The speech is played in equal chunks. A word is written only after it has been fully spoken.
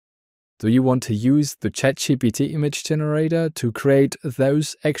Do you want to use the ChatGPT image generator to create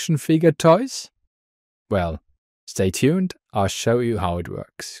those action figure toys? Well, stay tuned, I'll show you how it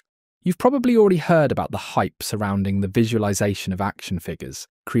works. You've probably already heard about the hype surrounding the visualization of action figures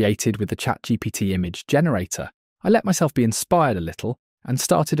created with the ChatGPT image generator. I let myself be inspired a little and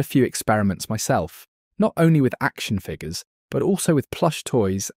started a few experiments myself, not only with action figures, but also with plush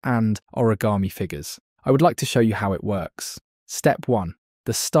toys and origami figures. I would like to show you how it works. Step 1.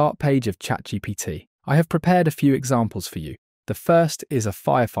 The start page of ChatGPT. I have prepared a few examples for you. The first is a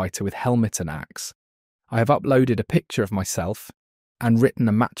firefighter with helmet and axe. I have uploaded a picture of myself and written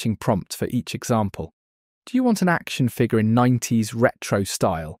a matching prompt for each example. Do you want an action figure in 90s retro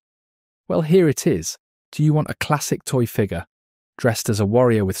style? Well, here it is. Do you want a classic toy figure dressed as a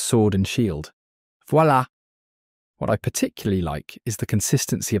warrior with sword and shield? Voila! What I particularly like is the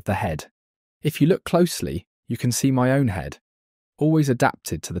consistency of the head. If you look closely, you can see my own head. Always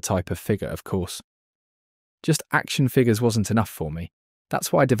adapted to the type of figure, of course. Just action figures wasn't enough for me.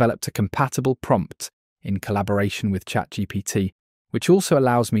 That's why I developed a compatible prompt in collaboration with ChatGPT, which also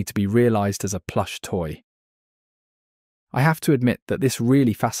allows me to be realized as a plush toy. I have to admit that this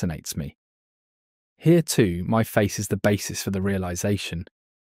really fascinates me. Here too, my face is the basis for the realization.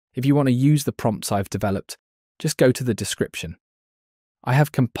 If you want to use the prompts I've developed, just go to the description. I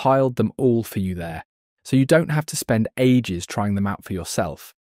have compiled them all for you there, so you don't have to spend ages trying them out for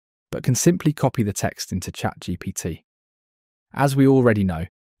yourself, but can simply copy the text into ChatGPT. As we already know,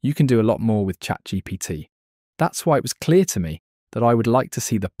 you can do a lot more with ChatGPT. That's why it was clear to me that I would like to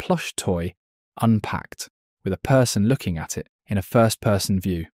see the plush toy unpacked, with a person looking at it in a first-person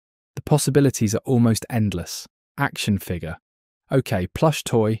view. The possibilities are almost endless. Action figure. Okay, plush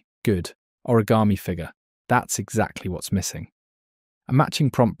toy, good. Origami figure. That's exactly what's missing. A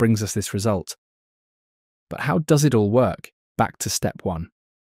matching prompt brings us this result. But how does it all work? Back to step 1.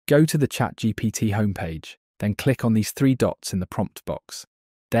 Go to the ChatGPT homepage, then click on these 3 dots in the prompt box.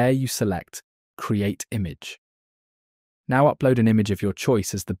 There you select Create Image. Now upload an image of your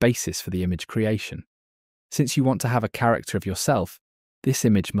choice as the basis for the image creation. Since you want to have a character of yourself, this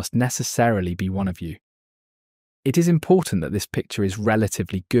image must necessarily be one of you. It is important that this picture is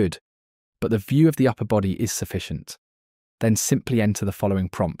relatively good, but the view of the upper body is sufficient. Then simply enter the following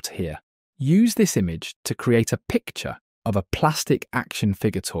prompt here. Use this image to create a picture of a plastic action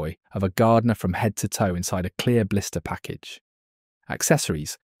figure toy of a gardener from head to toe inside a clear blister package.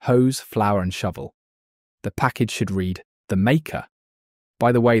 Accessories: hose, flower and shovel. The package should read, "The Maker."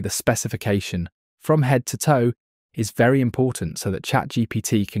 By the way, the specification, "from head to toe," is very important so that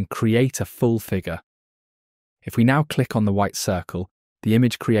ChatGPT can create a full figure. If we now click on the white circle, the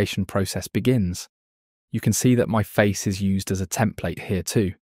image creation process begins. You can see that my face is used as a template here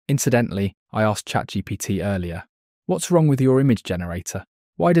too. Incidentally, I asked ChatGPT earlier, what's wrong with your image generator?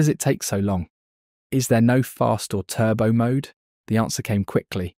 Why does it take so long? Is there no fast or turbo mode? The answer came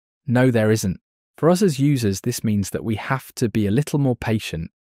quickly. No, there isn't. For us as users, this means that we have to be a little more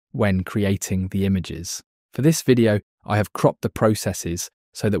patient when creating the images. For this video, I have cropped the processes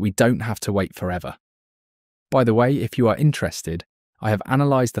so that we don't have to wait forever. By the way, if you are interested, I have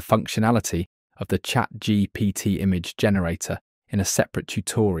analysed the functionality of the ChatGPT image generator in a separate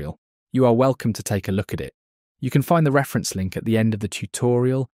tutorial. You are welcome to take a look at it. You can find the reference link at the end of the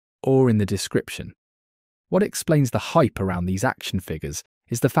tutorial or in the description. What explains the hype around these action figures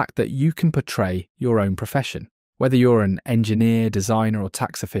is the fact that you can portray your own profession. Whether you're an engineer, designer or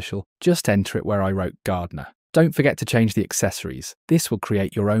tax official, just enter it where I wrote gardener. Don't forget to change the accessories. This will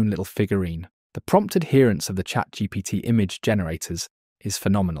create your own little figurine. The prompt adherence of the ChatGPT image generators is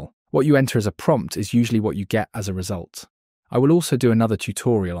phenomenal. What you enter as a prompt is usually what you get as a result. I will also do another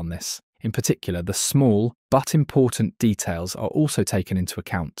tutorial on this. In particular, the small but important details are also taken into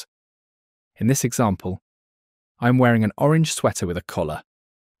account. In this example, I am wearing an orange sweater with a collar.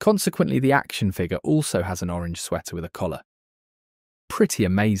 Consequently, the action figure also has an orange sweater with a collar. Pretty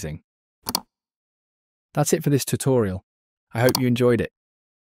amazing. That's it for this tutorial. I hope you enjoyed it.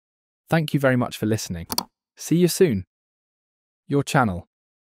 Thank you very much for listening. See you soon. Your channel,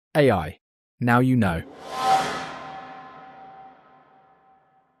 AI. Now you know.